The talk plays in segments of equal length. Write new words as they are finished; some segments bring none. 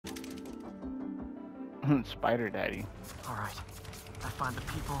Spider Daddy. All right. I find the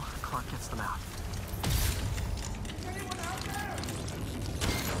people, Clark gets them out. Anyone out there?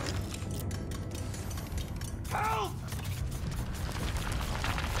 Help!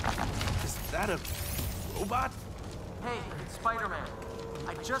 Is that a robot? Hey, it's Spider-Man.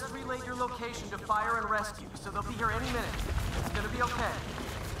 I just relayed your location to fire and rescue, so they'll be here any minute. It's gonna be okay.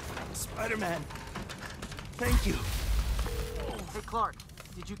 Spider-Man. Thank you. Hey, Clark,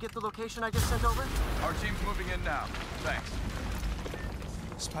 did you get the location I just sent over? Our team's moving in now. Thanks.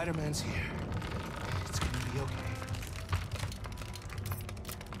 Spider-Man's here. It's gonna be okay.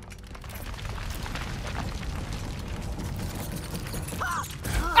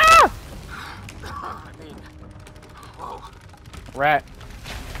 I mean, whoa. Rat.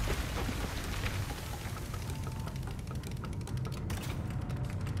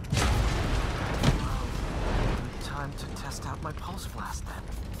 Time to test out my pulse blast then.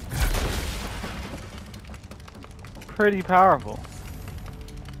 Pretty powerful.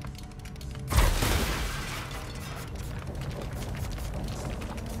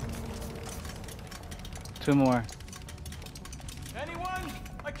 Two more. Anyone?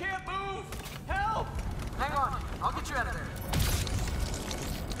 I can't move! Help! Hang on, I'll get you out of there.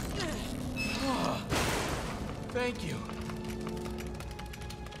 Thank you.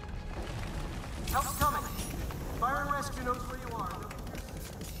 Help's coming. Fire and rescue knows where you are.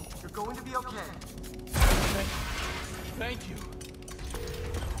 You're going to be okay. Thank you.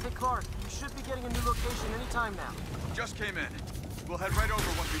 Hey, Clark, you should be getting a new location any time now. Just came in. We'll head right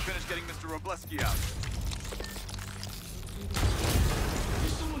over once we finish getting Mr. Robleski out.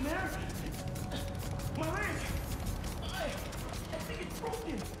 There's someone there. My leg. I think it's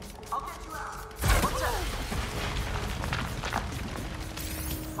broken. I'll get you out. What's that?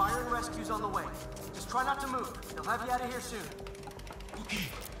 Fire and rescue's on the way. Just try not to move. They'll have you out of here soon. Okay.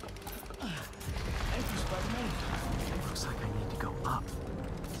 Thank you, Spider-Man. Looks like I need to go up.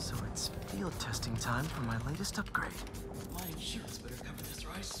 So it's field testing time for my latest upgrade. My insurance better cover this,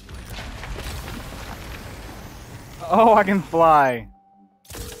 right? I swear. Oh, I can fly.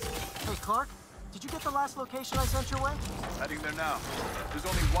 Hey, Clark, did you get the last location I sent your way? Heading there now. There's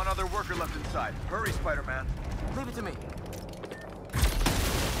only one other worker left inside. Hurry, Spider-Man. Leave it to me.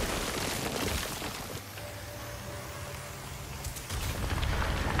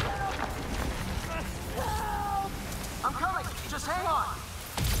 I'm coming. Just hang on.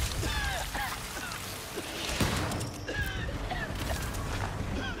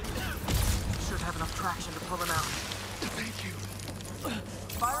 Should have enough traction to pull him out. Thank you.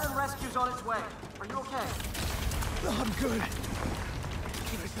 Fire and rescue's on its way. Are you okay? No, I'm good.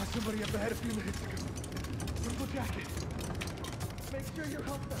 I saw somebody up ahead a few minutes ago. Purple jacket. Make sure you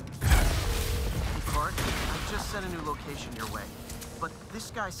help them. Hey, Clark, I just sent a new location your way. But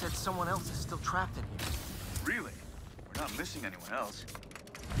this guy said someone else is still trapped in here. Really? We're not missing anyone else.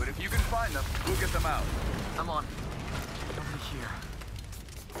 But if you can find them, we'll get them out. I'm on. Over here.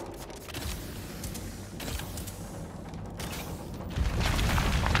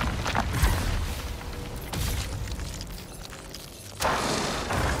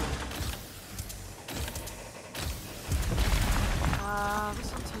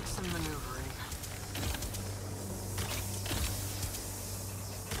 This'll take some maneuvering.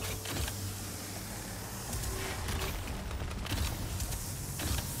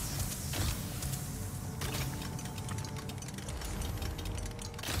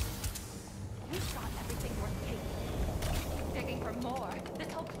 We've got everything worth taking. Digging for more.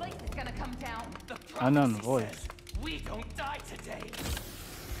 This whole place is gonna come down. Unknown voice. We don't die today.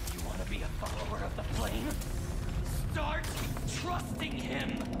 You want to be a follower of the flame? Start trusting him.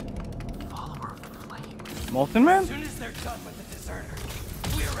 Follower of the flame. Molten Man? As soon as they're done with the deserter,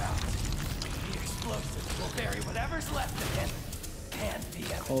 we're out. The explosives will bury whatever's left of him and the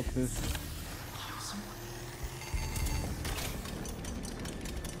evidence. Cultist.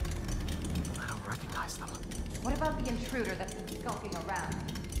 I don't recognize them. What about the intruder that's been skulking around?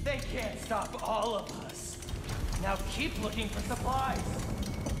 They can't stop all of us. Now keep looking for supplies.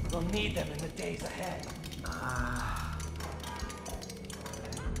 We'll need them in the days ahead.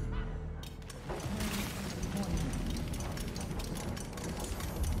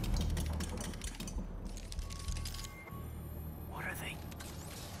 What are they?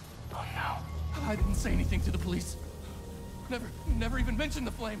 Oh no. I didn't say anything to the police. Never even mentioned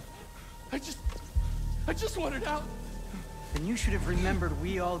the flame. I just wanted out. Then you should have remembered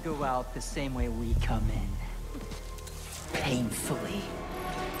we all go out the same way we come in. Painfully.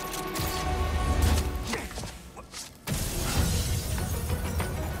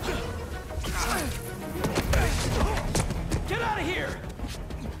 Get out of here!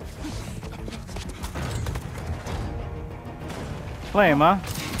 Flame, huh?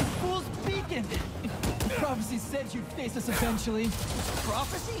 Fool's Beacon! Prophecy said you'd face us eventually.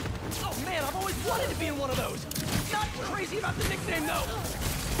 Prophecy? Oh man, I've always wanted to be in one of those! Not crazy about the nickname, though!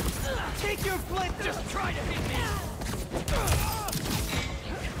 Take your flint, just try to hit me!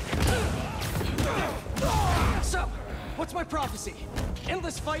 So, what's my prophecy?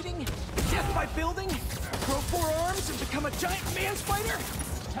 Endless fighting? Death by building? Grow 4 arms and become a giant man spider?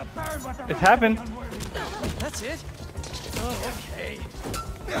 It's happened. That's it? Oh, okay.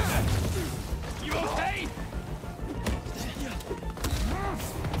 You okay?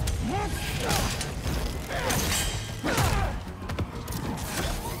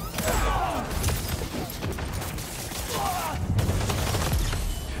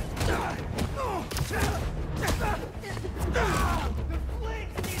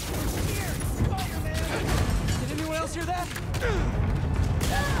 Did anyone else hear that?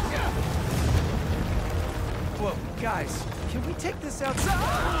 Whoa, guys, can we take this outside?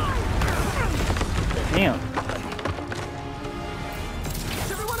 Damn.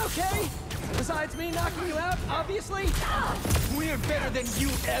 Is everyone okay? Besides me knocking you out, obviously? We're better than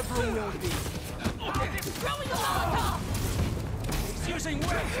you ever will be. He's using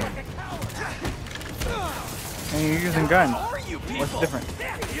words like a coward. And you're using guns. Are you people? What's different?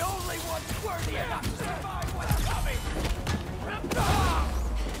 The only ones worthy enough to survive what's coming.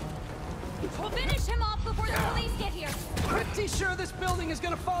 We'll finish him off before the police get here. Pretty sure this building is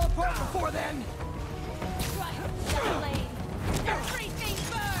gonna fall apart before then. Right, flame. Everything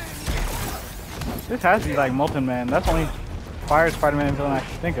burns. This has to be like Molten Man. That's the only fire Spider-Man villain I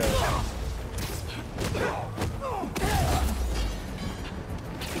can think of.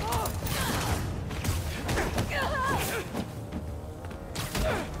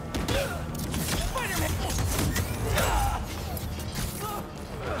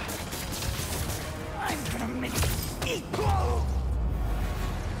 I'm gonna make it equal.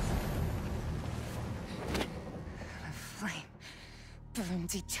 The flame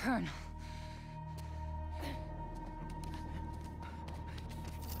burns eternal.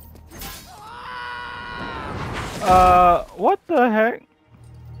 What the heck?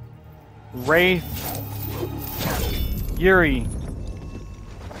 Wraith. Yuri.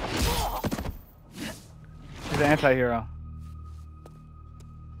 He's an anti-hero.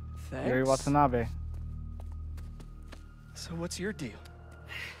 Yuri Watanabe. So what's your deal?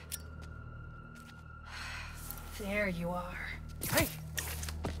 There you are. Hey!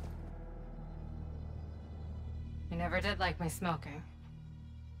 You never did like my smoking.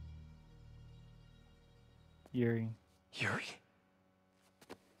 Yuri. Yuri?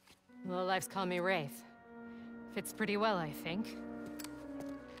 Lowlifes call me Wraith. Fits pretty well, I think.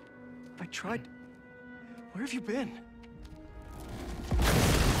 I tried. Where have you been?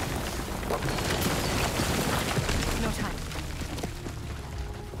 No time.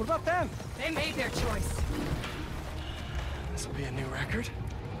 What about them? They made their choice. This will be a new record.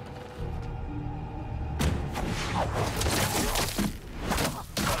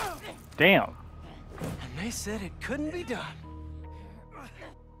 Damn. And they said it couldn't be done.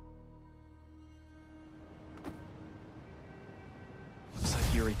 Looks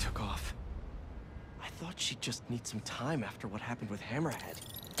like Yuri took off. I thought she'd just need some time after what happened with Hammerhead.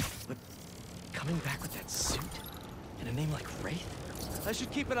 But coming back with that suit and a name like Wraith? I should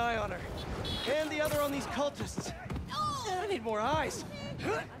keep an eye on her. And the other on these cultists. I need more eyes.